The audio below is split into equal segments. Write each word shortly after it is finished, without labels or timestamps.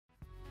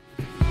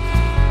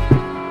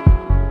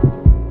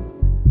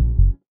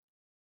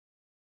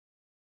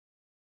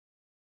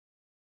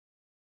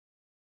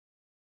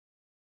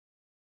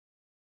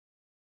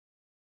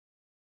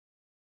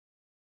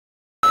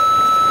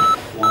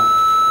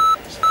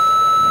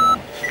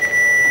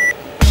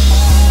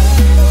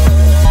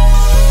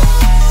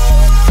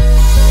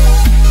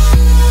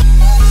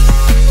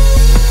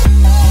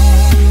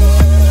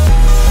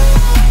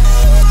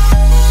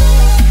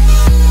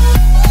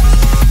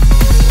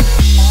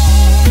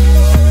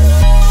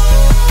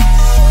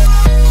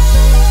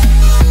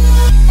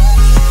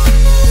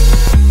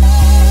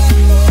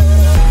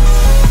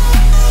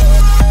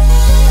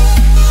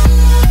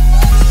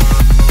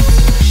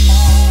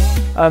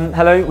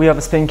Hello, we are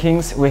the Spin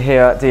Kings. We're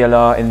here at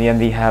DLR in the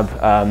MV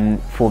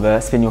Hub for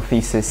the Spin Your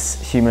Thesis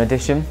Human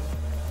Edition,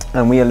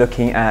 and we are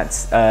looking at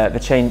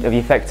the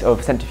effect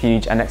of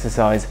centrifuge and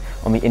exercise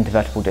on the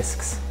intervertebral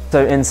discs.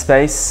 So in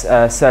space,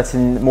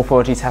 certain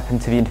morphologies happen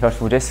to the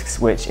intervertebral discs,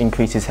 which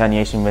increases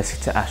herniation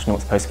risk to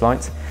astronauts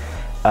post-flight.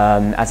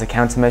 As a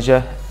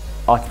countermeasure,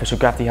 artificial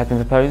gravity has been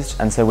proposed,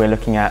 and so we're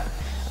looking at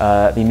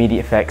the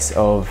immediate effects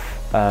of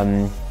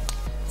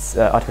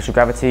artificial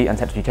gravity and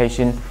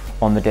centrifugation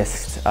on the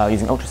discs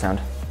using ultrasound.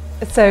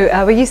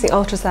 So we're using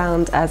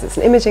ultrasound as it's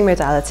an imaging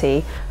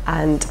modality,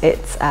 and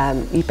it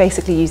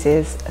basically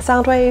uses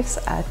sound waves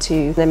to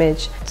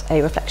image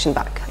a reflection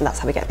back, and that's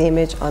how we get the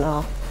image on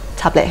our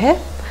tablet here.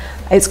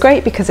 It's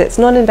great because it's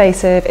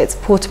non-invasive, it's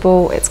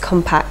portable, it's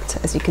compact,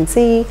 as you can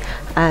see,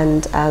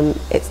 and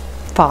it's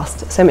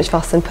fast, so much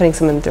faster than putting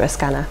someone through a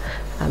scanner.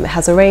 It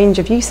has a range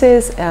of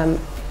uses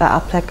that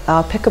are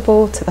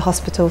applicable to the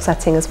hospital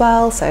setting as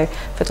well, so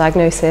for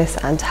diagnosis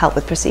and to help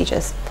with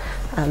procedures.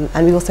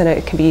 And we also know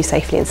it can be used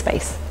safely in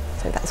space,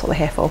 so that's what we're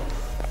here for.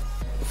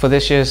 For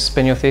this year's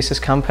Spin Your Thesis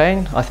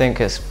campaign, I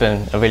think it's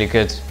been a really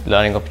good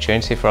learning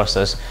opportunity for us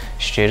as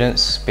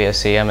students,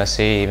 BSc, MSc,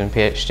 even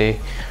PhD.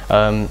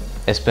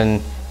 It's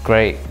been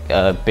great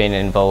being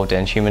involved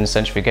in human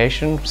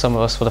centrifugation, some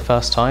of us for the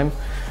first time,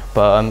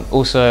 but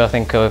also I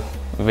think a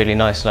really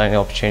nice learning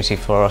opportunity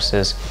for us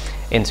is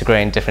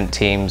integrating different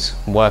teams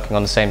working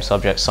on the same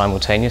subject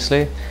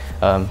simultaneously.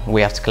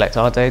 We have to collect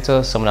our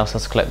data, someone else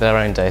has to collect their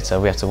own data,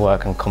 we have to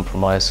work and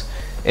compromise,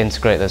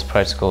 integrate those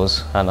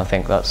protocols, and I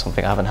think that's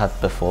something I haven't had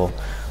before.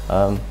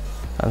 And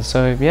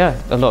so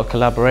yeah, a lot of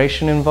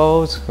collaboration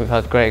involved. We've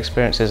had great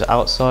experiences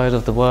outside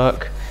of the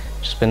work.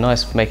 It's just been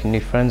nice making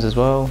new friends as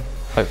well,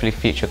 hopefully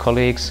future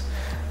colleagues.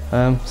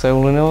 So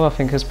all in all, I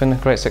think it's been a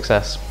great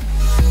success.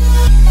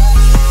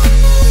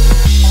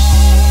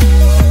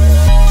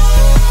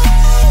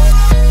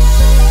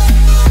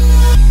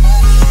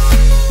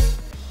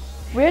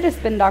 We're the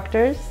Spin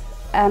Doctors,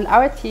 and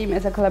our team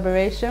is a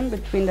collaboration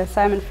between the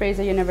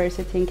Fraser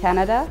University in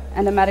Canada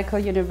and the Medical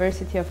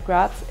University of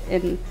Graz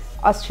in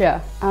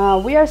Austria.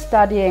 We are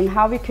studying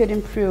how we could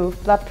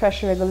improve blood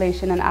pressure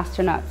regulation in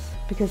astronauts,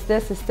 because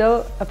this is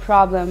still a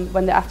problem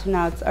when the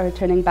astronauts are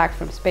returning back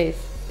from space.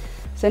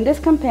 So in this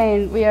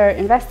campaign, we are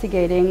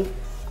investigating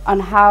on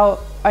how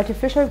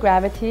artificial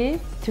gravity,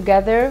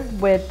 together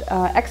with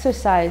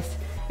exercise,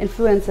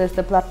 influences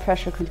the blood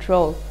pressure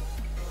control.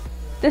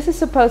 This is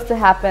supposed to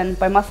happen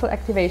by muscle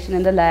activation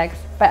in the legs,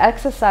 by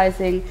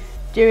exercising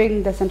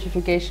during the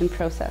centrifugation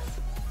process.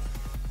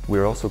 We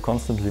are also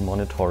constantly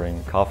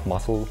monitoring calf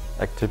muscle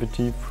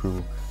activity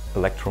through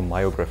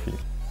electromyography.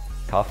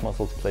 Calf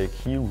muscles play a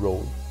key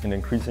role in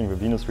increasing the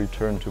venous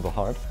return to the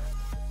heart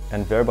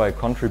and thereby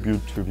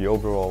contribute to the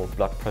overall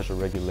blood pressure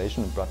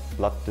regulation and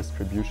blood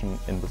distribution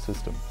in the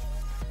system,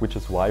 which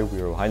is why we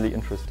are highly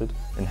interested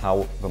in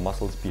how the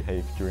muscles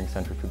behave during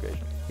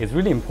centrifugation. It's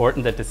really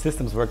important that the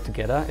systems work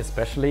together,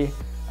 especially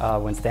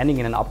when standing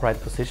in an upright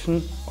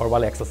position or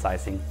while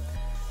exercising.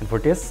 And for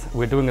this,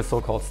 we're doing a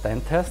so-called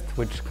stand test,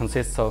 which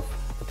consists of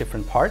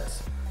different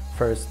parts.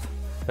 First,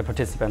 the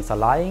participants are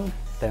lying,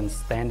 then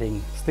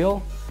standing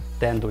still,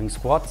 then doing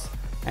squats,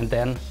 and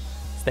then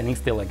standing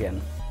still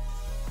again.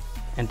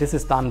 And this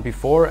is done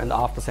before and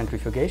after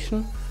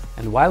centrifugation.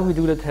 And while we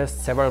do the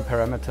test, several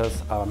parameters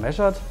are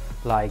measured,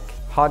 like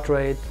heart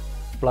rate,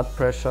 blood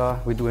pressure,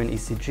 we do an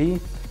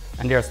ECG,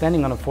 and they are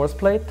standing on a force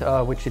plate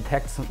which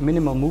detects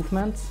minimal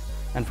movements,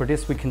 and for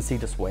this we can see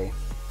the sway.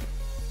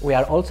 We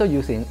are also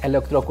using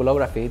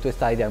electroculography to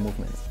study their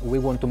movements. We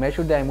want to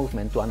measure their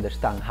movement to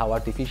understand how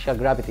artificial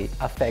gravity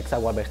affects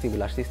our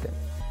vestibular system.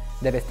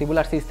 The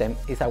vestibular system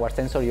is our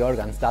sensory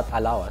organs that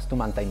allow us to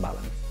maintain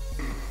balance.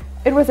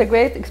 It was a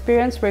great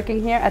experience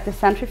working here at the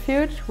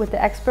Centrifuge with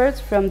the experts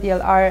from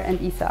DLR and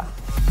ESA.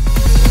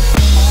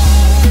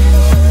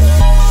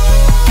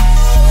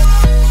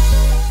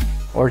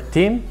 Our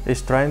team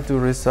is trying to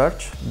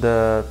research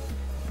the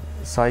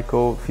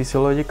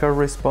psychophysiological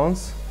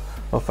response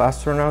of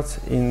astronauts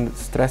in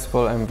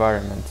stressful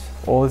environments.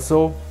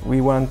 Also,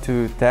 we want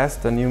to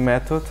test a new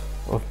method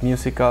of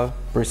musical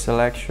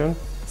preselection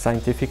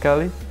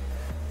scientifically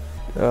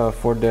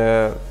for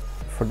the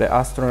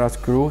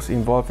astronauts crews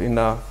involved in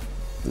a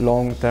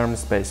long-term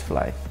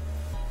spaceflight.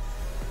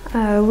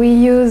 We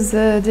use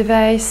a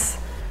device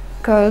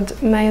called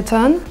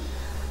myoton,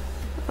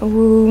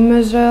 who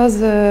measures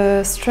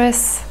the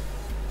stress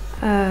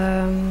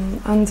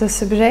on the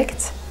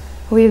subject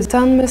with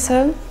tone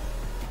muscle,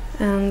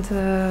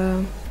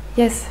 and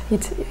yes,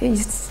 it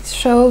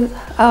shows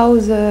how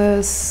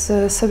the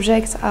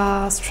subjects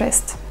are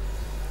stressed.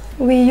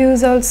 We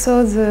use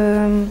also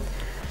the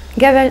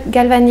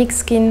galvanic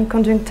skin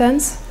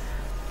conductance,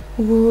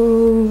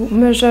 who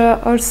measure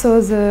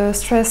also the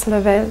stress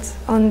levels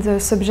on the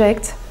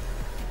subject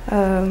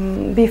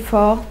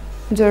before,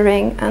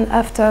 during and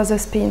after the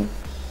spin.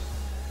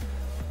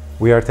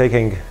 We are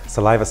taking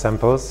saliva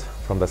samples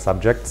from the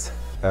subjects,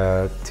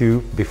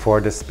 two before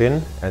the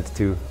spin and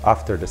two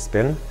after the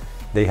spin.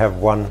 They have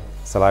one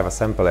saliva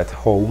sample at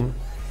home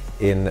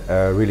in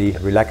a really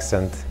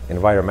relaxant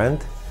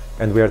environment,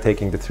 and we are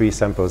taking the 3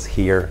 samples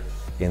here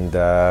in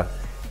the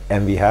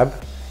MV hub,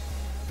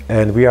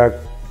 and we are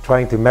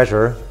trying to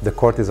measure the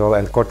cortisol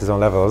and cortisone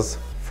levels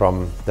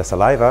from the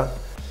saliva,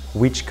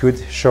 which could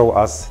show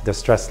us the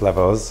stress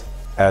levels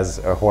as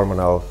a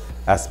hormonal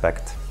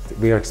aspect.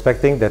 We are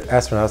expecting that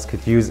astronauts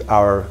could use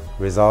our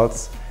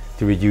results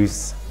to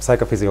reduce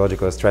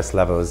psychophysiological stress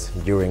levels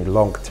during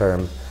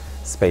long-term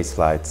space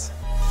flights.